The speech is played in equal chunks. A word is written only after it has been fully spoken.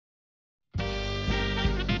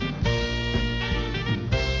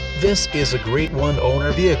This is a great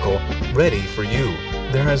one-owner vehicle, ready for you.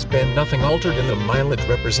 There has been nothing altered in the mileage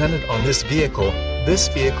represented on this vehicle. This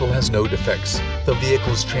vehicle has no defects. The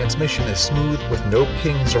vehicle's transmission is smooth with no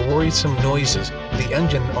pings or worrisome noises. The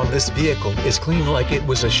engine on this vehicle is clean like it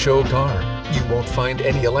was a show car. You won't find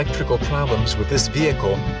any electrical problems with this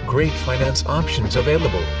vehicle. Great finance options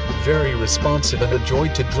available. Very responsive and a joy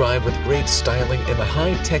to drive with great styling and the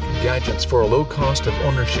high-tech gadgets for a low cost of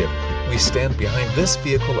ownership. We stand behind this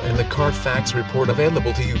vehicle and the CARFAX report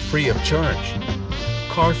available to you free of charge.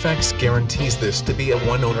 CARFAX guarantees this to be a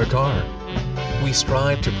one-owner car. We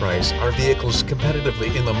strive to price our vehicles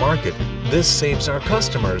competitively in the market. This saves our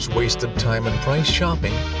customers wasted time and price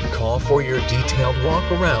shopping. Call for your detailed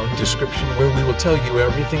walk-around description where we will tell you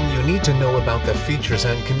everything you need to know about the features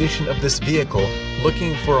and condition of this vehicle.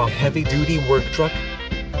 Looking for a heavy-duty work truck?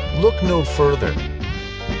 Look no further.